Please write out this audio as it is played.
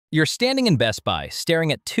You're standing in Best Buy,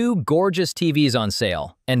 staring at two gorgeous TVs on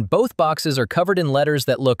sale, and both boxes are covered in letters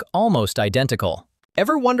that look almost identical.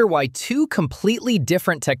 Ever wonder why two completely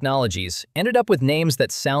different technologies ended up with names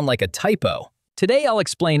that sound like a typo? Today I'll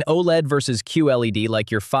explain OLED versus QLED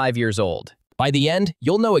like you're 5 years old. By the end,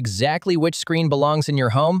 you'll know exactly which screen belongs in your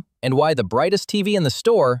home and why the brightest TV in the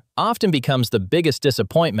store often becomes the biggest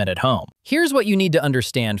disappointment at home. Here's what you need to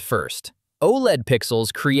understand first. OLED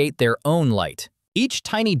pixels create their own light. Each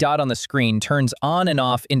tiny dot on the screen turns on and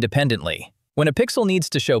off independently. When a pixel needs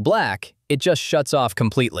to show black, it just shuts off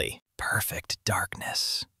completely. Perfect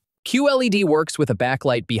darkness. QLED works with a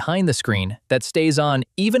backlight behind the screen that stays on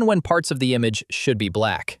even when parts of the image should be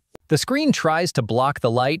black. The screen tries to block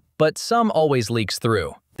the light, but some always leaks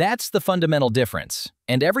through. That's the fundamental difference,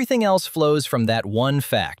 and everything else flows from that one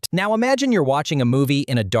fact. Now imagine you're watching a movie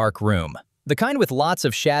in a dark room, the kind with lots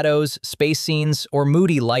of shadows, space scenes, or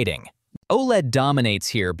moody lighting. OLED dominates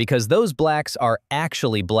here because those blacks are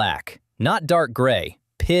actually black, not dark gray,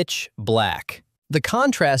 pitch black. The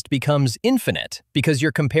contrast becomes infinite because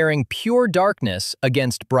you're comparing pure darkness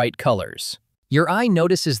against bright colors. Your eye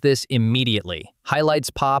notices this immediately.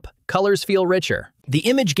 Highlights pop, colors feel richer. The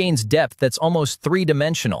image gains depth that's almost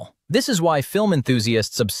three-dimensional. This is why film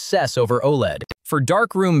enthusiasts obsess over OLED. For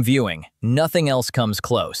darkroom viewing, nothing else comes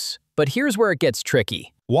close. But here's where it gets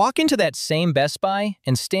tricky. Walk into that same Best Buy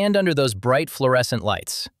and stand under those bright fluorescent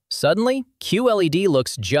lights. Suddenly, QLED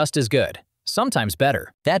looks just as good, sometimes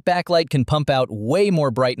better. That backlight can pump out way more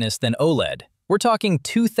brightness than OLED. We're talking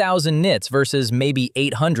 2,000 nits versus maybe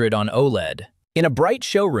 800 on OLED. In a bright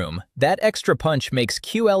showroom, that extra punch makes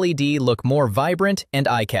QLED look more vibrant and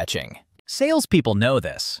eye-catching. Salespeople know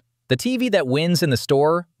this. The TV that wins in the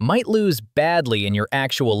store might lose badly in your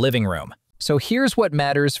actual living room. So here's what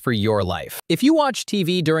matters for your life. If you watch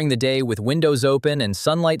TV during the day with windows open and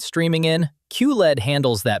sunlight streaming in, QLED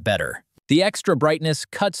handles that better. The extra brightness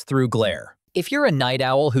cuts through glare. If you're a night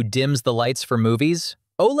owl who dims the lights for movies,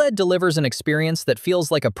 OLED delivers an experience that feels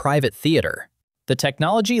like a private theater. The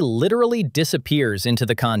technology literally disappears into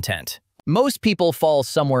the content. Most people fall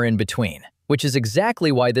somewhere in between, which is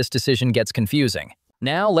exactly why this decision gets confusing.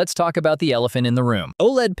 Now let's talk about the elephant in the room.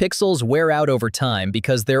 OLED pixels wear out over time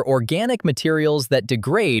because they're organic materials that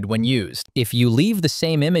degrade when used. If you leave the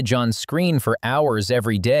same image on screen for hours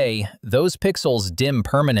every day, those pixels dim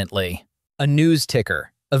permanently. A news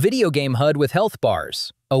ticker, a video game HUD with health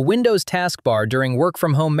bars, a Windows taskbar during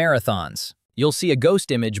work-from-home marathons. You'll see a ghost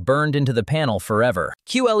image burned into the panel forever.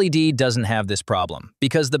 QLED doesn't have this problem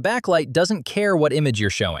because the backlight doesn't care what image you're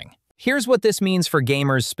showing. Here's what this means for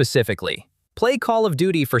gamers specifically. Play Call of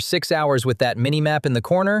Duty for 6 hours with that minimap in the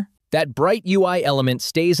corner. That bright UI element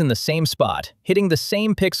stays in the same spot, hitting the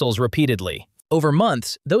same pixels repeatedly. Over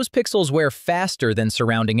months, those pixels wear faster than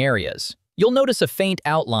surrounding areas. You'll notice a faint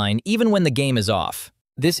outline even when the game is off.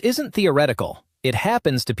 This isn't theoretical. It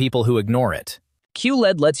happens to people who ignore it.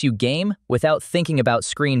 QLED lets you game without thinking about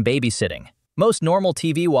screen babysitting. Most normal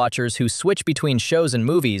TV watchers who switch between shows and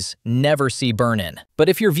movies never see burn-in. But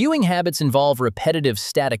if your viewing habits involve repetitive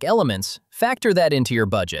static elements, factor that into your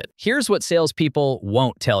budget. Here's what salespeople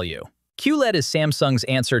won't tell you. QLED is Samsung's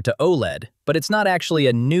answer to OLED, but it's not actually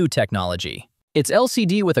a new technology. It's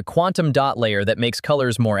LCD with a quantum dot layer that makes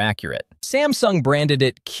colors more accurate. Samsung branded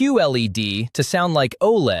it QLED to sound like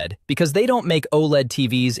OLED because they don't make OLED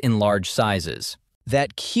TVs in large sizes.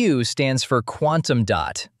 That Q stands for quantum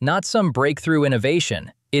dot, not some breakthrough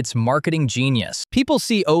innovation. It's marketing genius. People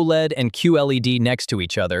see OLED and QLED next to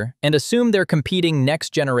each other and assume they're competing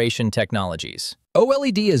next-generation technologies.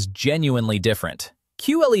 OLED is genuinely different.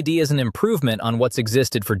 QLED is an improvement on what's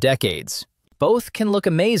existed for decades. Both can look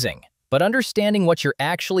amazing, but understanding what you're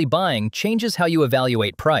actually buying changes how you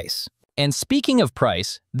evaluate price. And speaking of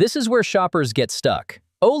price, this is where shoppers get stuck.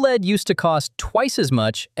 OLED used to cost twice as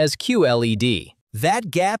much as QLED.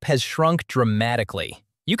 That gap has shrunk dramatically.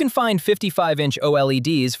 You can find 55-inch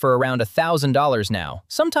OLEDs for around $1,000 now,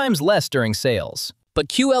 sometimes less during sales. But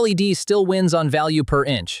QLED still wins on value per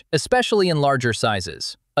inch, especially in larger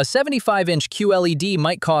sizes. A 75-inch QLED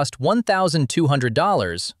might cost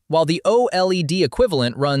 $1,200, while the OLED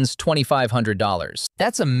equivalent runs $2,500.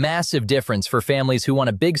 That's a massive difference for families who want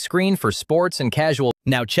a big screen for sports and casual.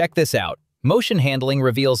 Now check this out. Motion handling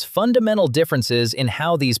reveals fundamental differences in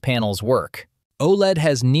how these panels work. OLED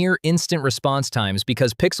has near-instant response times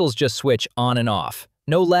because pixels just switch on and off.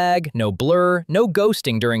 No lag, no blur, no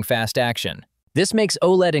ghosting during fast action. This makes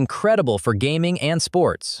OLED incredible for gaming and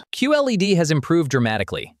sports. QLED has improved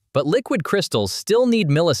dramatically, but liquid crystals still need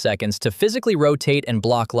milliseconds to physically rotate and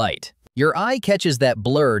block light. Your eye catches that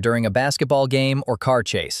blur during a basketball game or car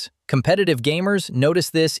chase. Competitive gamers notice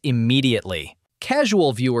this immediately.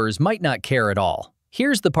 Casual viewers might not care at all.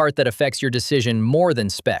 Here's the part that affects your decision more than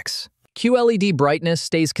specs. QLED brightness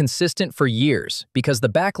stays consistent for years because the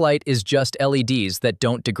backlight is just LEDs that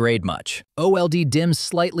don't degrade much. OLED dims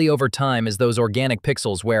slightly over time as those organic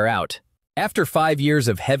pixels wear out. After 5 years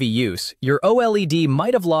of heavy use, your OLED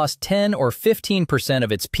might have lost 10 or 15%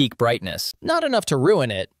 of its peak brightness. Not enough to ruin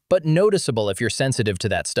it, but noticeable if you're sensitive to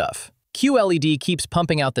that stuff. QLED keeps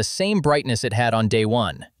pumping out the same brightness it had on day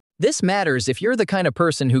one. This matters if you're the kind of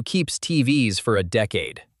person who keeps TVs for a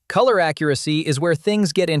decade. Color accuracy is where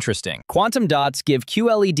things get interesting. Quantum dots give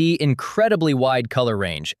QLED incredibly wide color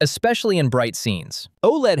range, especially in bright scenes.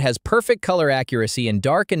 OLED has perfect color accuracy in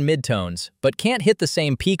dark and midtones, but can't hit the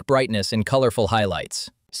same peak brightness in colorful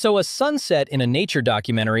highlights. So a sunset in a nature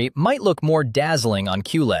documentary might look more dazzling on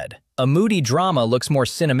QLED. A moody drama looks more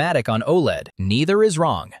cinematic on OLED. Neither is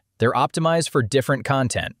wrong. They're optimized for different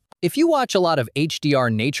content. If you watch a lot of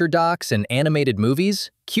HDR nature docs and animated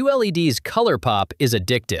movies, QLED's color pop is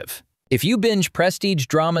addictive. If you binge prestige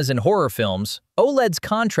dramas and horror films, OLED's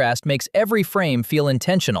contrast makes every frame feel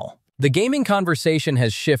intentional. The gaming conversation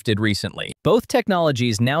has shifted recently. Both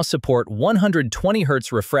technologies now support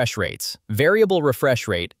 120Hz refresh rates, variable refresh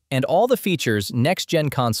rate, and all the features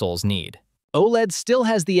next-gen consoles need. OLED still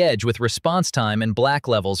has the edge with response time and black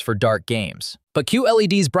levels for dark games. But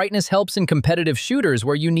QLED's brightness helps in competitive shooters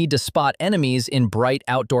where you need to spot enemies in bright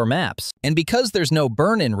outdoor maps. And because there's no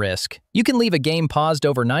burn-in risk, you can leave a game paused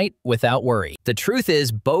overnight without worry. The truth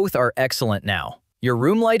is, both are excellent now. Your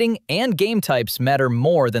room lighting and game types matter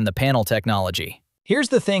more than the panel technology. Here's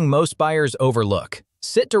the thing most buyers overlook.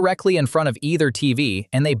 Sit directly in front of either TV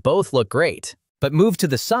and they both look great. But move to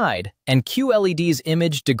the side, and QLED's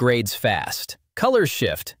image degrades fast. Colors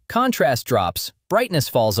shift, contrast drops, brightness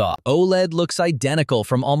falls off. OLED looks identical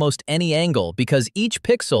from almost any angle because each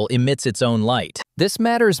pixel emits its own light. This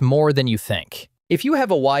matters more than you think. If you have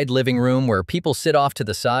a wide living room where people sit off to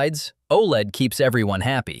the sides, OLED keeps everyone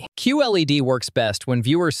happy. QLED works best when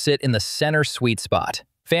viewers sit in the center sweet spot.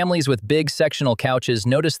 Families with big sectional couches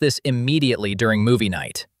notice this immediately during movie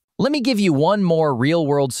night. Let me give you one more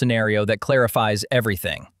real-world scenario that clarifies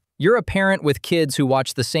everything. You're a parent with kids who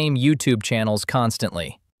watch the same YouTube channels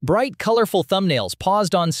constantly. Bright, colorful thumbnails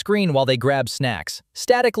paused on screen while they grab snacks.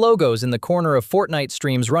 Static logos in the corner of Fortnite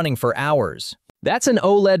streams running for hours. That's an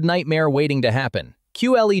OLED nightmare waiting to happen.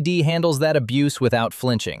 QLED handles that abuse without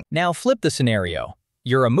flinching. Now flip the scenario.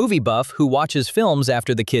 You're a movie buff who watches films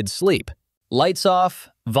after the kids sleep. Lights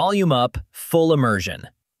off, volume up, full immersion.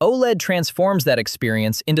 OLED transforms that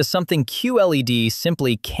experience into something QLED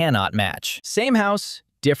simply cannot match. Same house,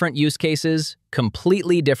 different use cases,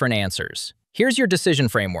 completely different answers. Here's your decision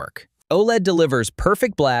framework. OLED delivers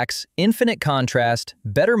perfect blacks, infinite contrast,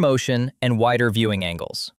 better motion, and wider viewing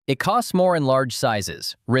angles. It costs more in large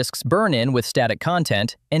sizes, risks burn-in with static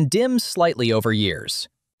content, and dims slightly over years.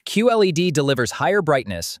 QLED delivers higher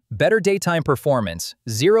brightness, better daytime performance,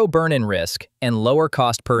 zero burn-in risk, and lower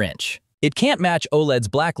cost per inch. It can't match OLED's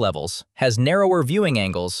black levels, has narrower viewing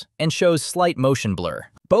angles, and shows slight motion blur.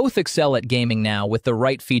 Both excel at gaming now with the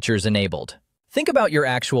right features enabled. Think about your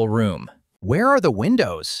actual room. Where are the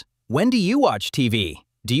windows? When do you watch TV?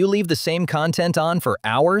 Do you leave the same content on for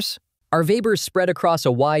hours? Are vapors spread across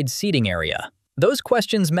a wide seating area? Those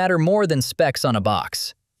questions matter more than specs on a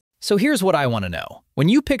box. So here's what I want to know. When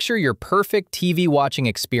you picture your perfect TV watching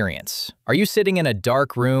experience, are you sitting in a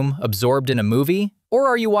dark room, absorbed in a movie? Or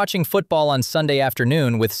are you watching football on Sunday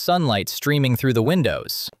afternoon with sunlight streaming through the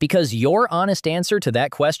windows? Because your honest answer to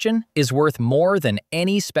that question is worth more than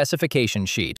any specification sheet.